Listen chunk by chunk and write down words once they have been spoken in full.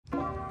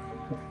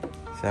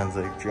Sounds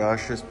like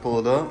Josh just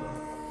pulled up.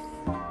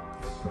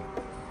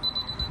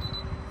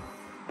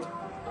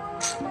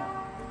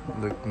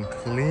 Looking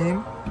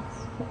clean.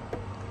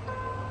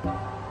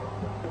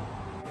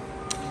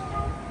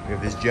 We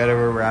have this Jetta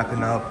we're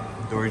wrapping up,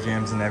 door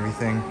jambs and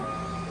everything.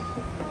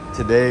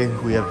 Today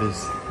we have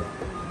this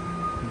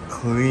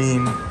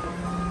clean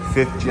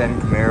 5th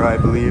gen Camaro, I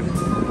believe.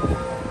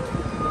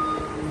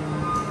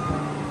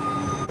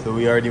 So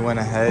we already went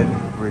ahead.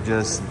 We're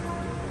just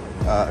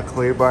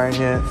clear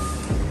barring it.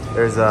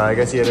 There's, I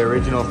guess he had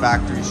original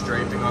factory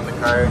striping on the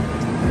car.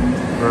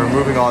 We're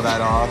removing all that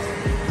off.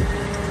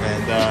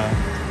 And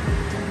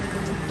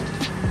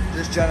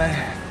just trying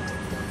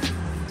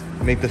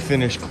to make the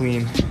finish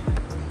clean,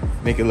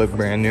 make it look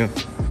brand new.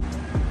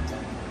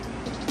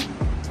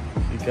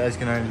 You guys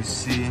can already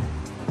see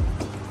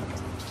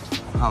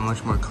how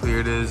much more clear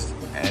it is,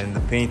 and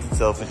the paint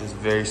itself is just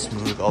very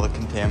smooth. All the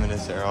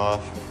contaminants are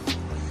off.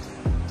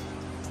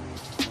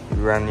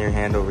 You run your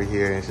hand over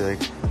here and it's like,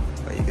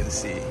 well, you can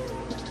see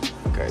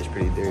the car is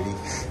pretty dirty.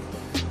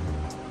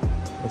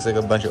 Looks like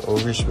a bunch of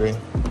overspray.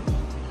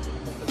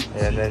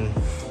 And then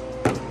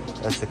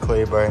that's the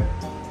clay bar.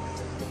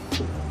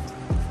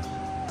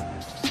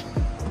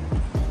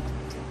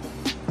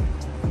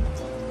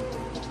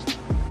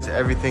 So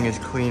everything is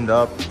cleaned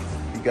up.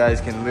 You guys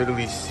can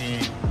literally see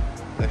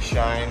the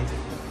shine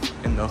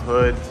in the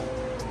hood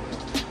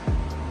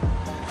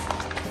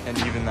and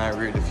even that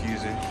rear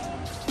diffuser.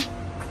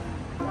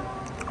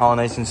 All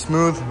nice and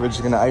smooth. We're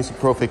just gonna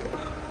isopropyl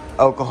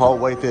alcohol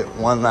wipe it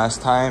one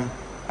last time,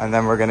 and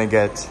then we're gonna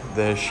get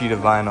the sheet of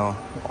vinyl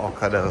all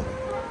cut out.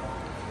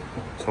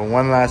 So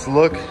one last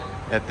look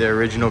at the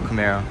original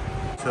Camaro.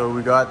 So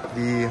we got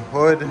the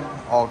hood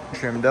all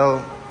trimmed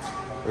out.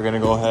 We're gonna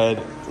go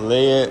ahead,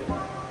 lay it,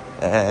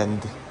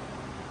 and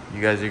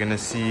you guys are gonna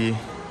see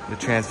the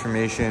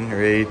transformation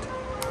right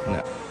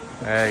now.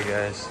 All right,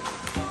 guys.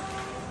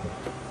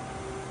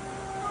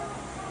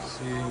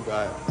 See, we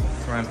got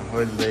front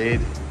hood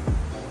laid.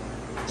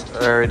 It's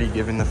already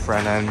giving the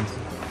front end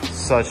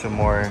such a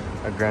more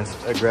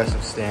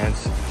aggressive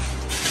stance,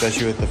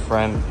 especially with the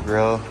front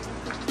grille.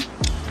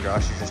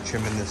 Josh is just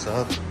trimming this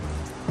up.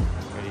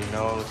 But you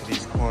know, look at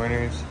these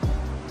corners.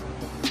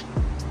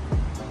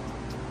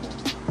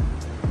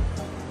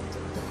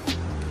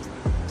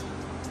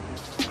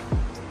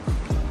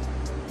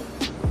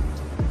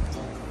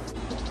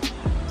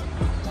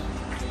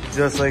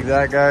 Just like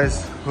that,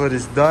 guys, hood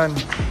is done.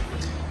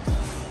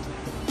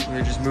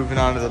 We're just moving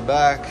on to the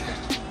back,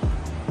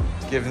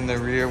 giving the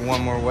rear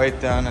one more wipe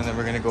down, and then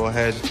we're gonna go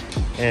ahead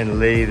and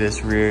lay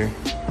this rear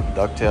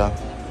ducktail.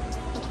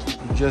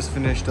 Just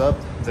finished up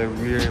the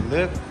rear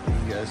lip.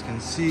 You guys can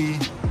see,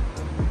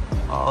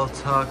 all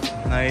tucked,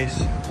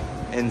 nice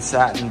in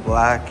satin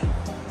black,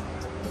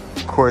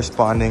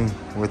 corresponding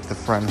with the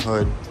front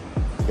hood.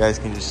 You guys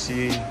can just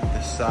see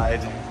the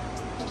side.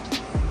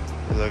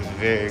 It looks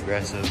very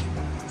aggressive.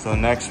 So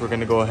next we're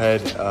gonna go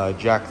ahead,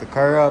 jack the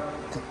car up,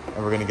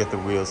 and we're gonna get the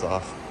wheels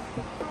off.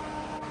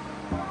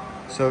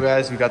 So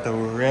guys, we got the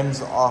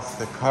rims off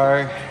the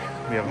car.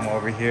 We have them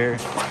over here. You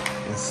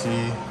can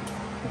see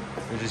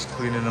we're just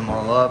cleaning them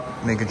all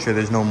up, making sure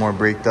there's no more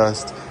brake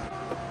dust.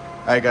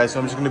 All right guys, so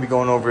I'm just gonna be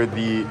going over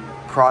the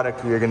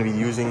product we are gonna be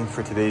using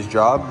for today's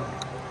job.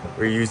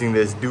 We're using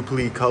this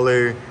Dupli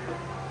Color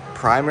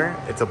primer.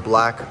 It's a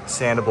black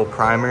sandable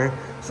primer.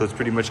 So it's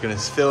pretty much gonna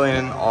fill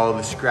in all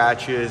the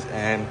scratches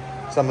and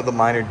some of the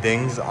minor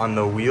dings on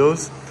the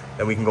wheels.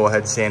 Then we can go ahead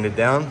and sand it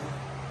down.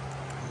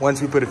 Once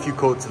we put a few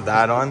coats of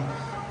that on,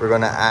 we're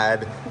gonna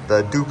add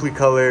the Dupli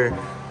Color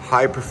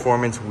high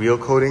performance wheel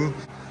coating.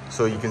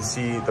 So you can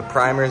see the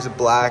primer is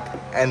black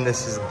and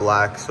this is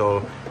black.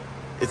 So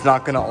it's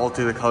not gonna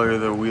alter the color of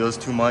the wheels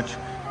too much.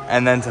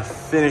 And then to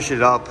finish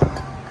it up,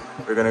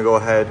 we're gonna go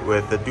ahead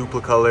with the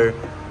Dupli Color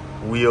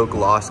wheel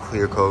gloss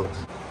clear coat.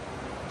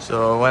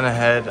 So I went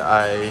ahead,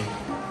 I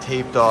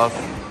taped off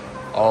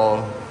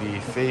all the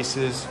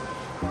faces.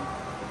 You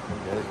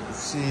guys can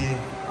see,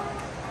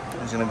 I'm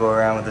just gonna go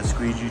around with a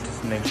squeegee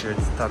just to make sure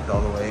it's tucked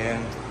all the way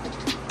in.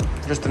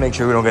 Just to make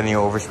sure we don't get any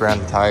overspray on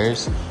the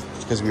tires,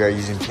 just because we are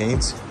using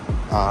paints.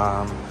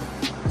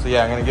 So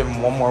yeah, I'm gonna give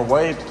them one more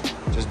wipe,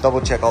 just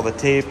double check all the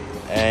tape,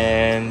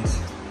 and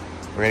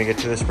we're gonna get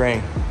to the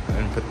spraying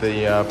and put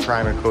the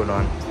primer coat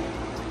on.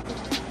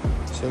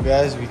 So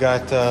guys, we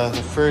got the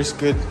first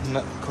good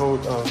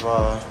coat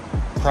of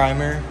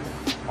primer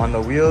on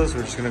the wheels.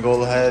 We're just gonna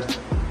go ahead,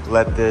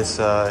 let this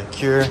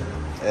cure,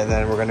 and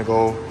then we're gonna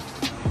go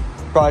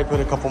probably put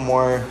a couple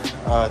more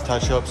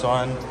touch-ups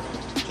on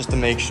just to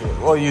make sure.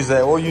 We'll use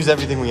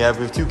everything we have.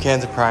 We have 2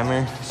 cans of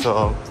primer,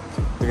 so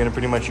we're gonna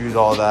pretty much use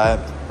all that.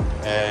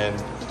 And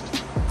you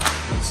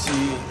can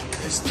see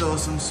there's still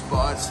some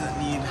spots that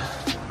need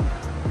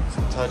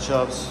some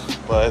touch-ups,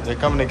 but they're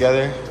coming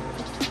together.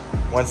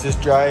 Once this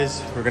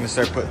dries, we're gonna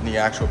start putting the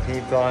actual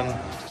paint on. All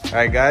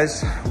right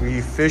guys, we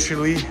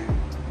officially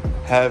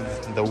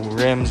have the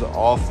rims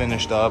all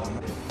finished up.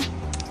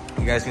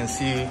 You guys can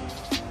see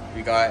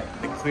we got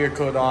the clear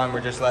coat on.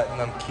 We're just letting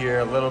them cure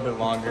a little bit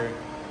longer,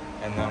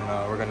 and then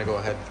we're gonna go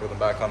ahead and throw them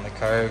back on the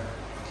car.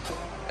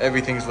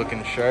 everything's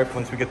looking sharp.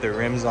 Once we get the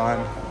rims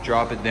on,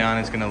 drop it down,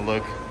 it's gonna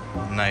look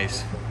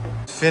nice.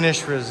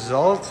 Finished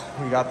result,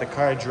 we got the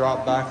car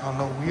dropped back on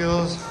the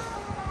wheels.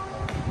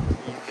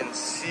 You can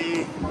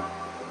see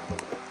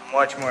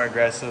much more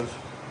aggressive.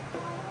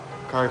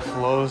 Car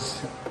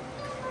flows.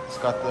 It's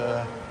got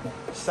the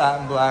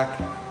satin black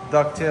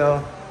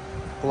ducktail,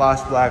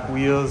 gloss black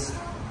wheels.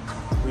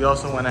 We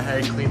also went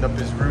ahead and cleaned up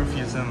his roof. He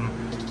has some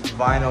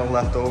vinyl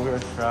left over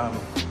from,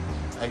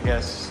 I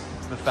guess,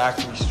 the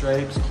factory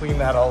stripes. Cleaned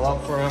that all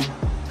up for him.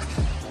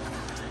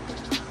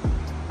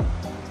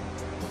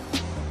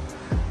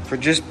 For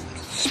just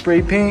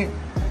spray paint,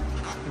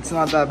 it's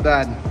not that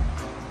bad.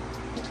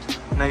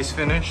 Nice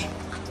finish.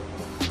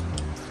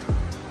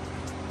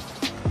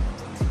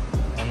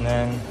 And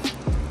then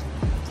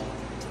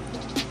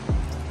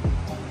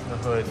the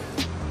hood,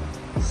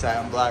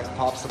 satin black,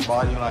 pops the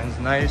body lines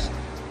nice.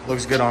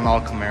 Looks good on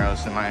all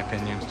Camaros in my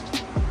opinion.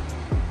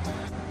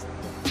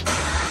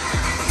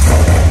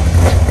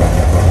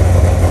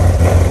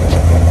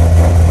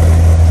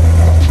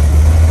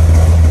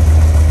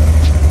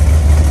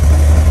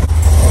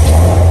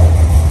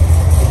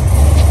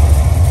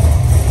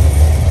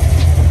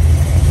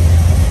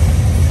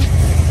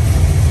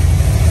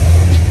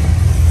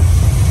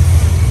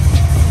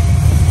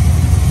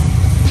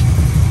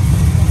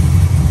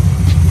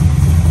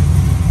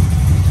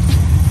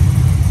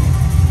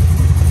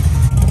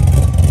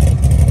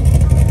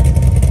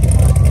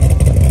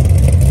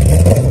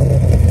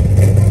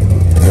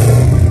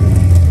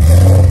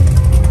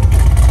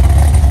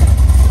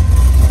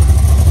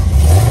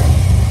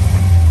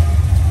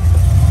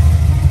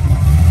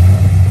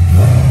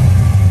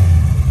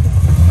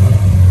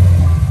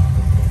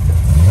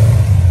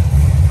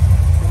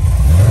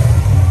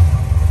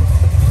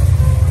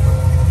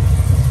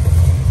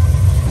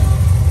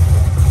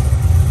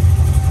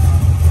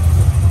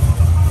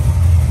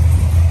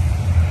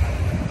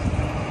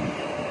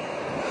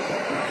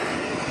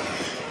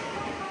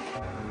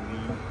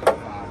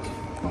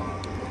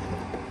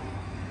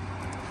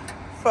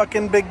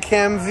 Fucking big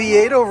cam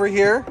V8 over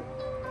here.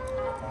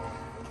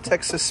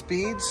 Texas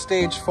Speed,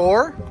 stage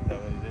 4. Is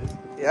that what it is?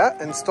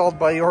 Yeah, installed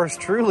by yours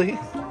truly.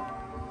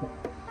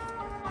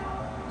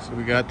 So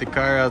we got the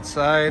car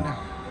outside,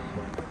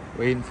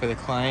 waiting for the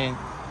client.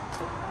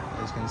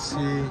 As you can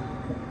see,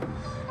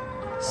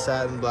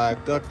 satin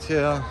black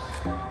ducktail,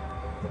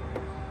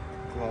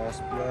 gloss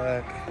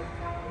black,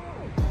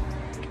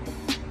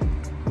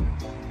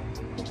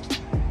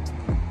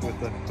 with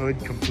the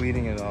hood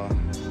completing it all.